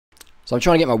So I'm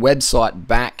trying to get my website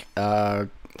back,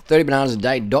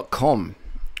 30bananasaday.com,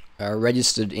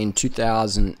 registered in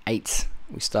 2008.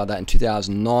 We started that in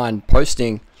 2009,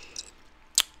 posting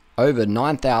over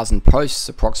 9,000 posts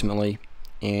approximately.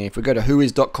 And if we go to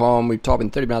whois.com, we type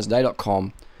in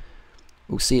 30bananasaday.com,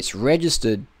 we'll see it's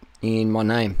registered in my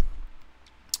name.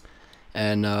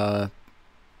 And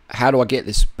how do I get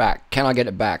this back? Can I get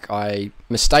it back? I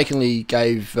mistakenly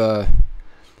gave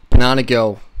Banana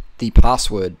Girl the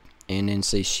password, and then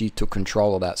see she took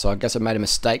control of that. So I guess I made a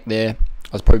mistake there. I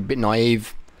was probably a bit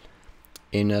naive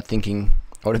in thinking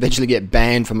I would eventually get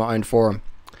banned from my own forum.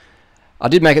 I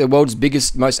did make it the world's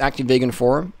biggest, most active vegan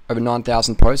forum, over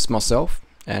 9,000 posts myself,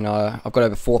 and I've got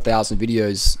over 4,000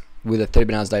 videos with a 30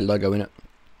 Bananas a Day logo in it.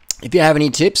 If you have any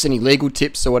tips, any legal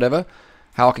tips or whatever,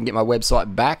 how I can get my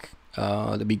website back,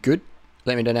 that'd be good.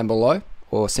 Let me know down below,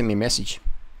 or send me a message.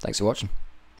 Thanks for watching.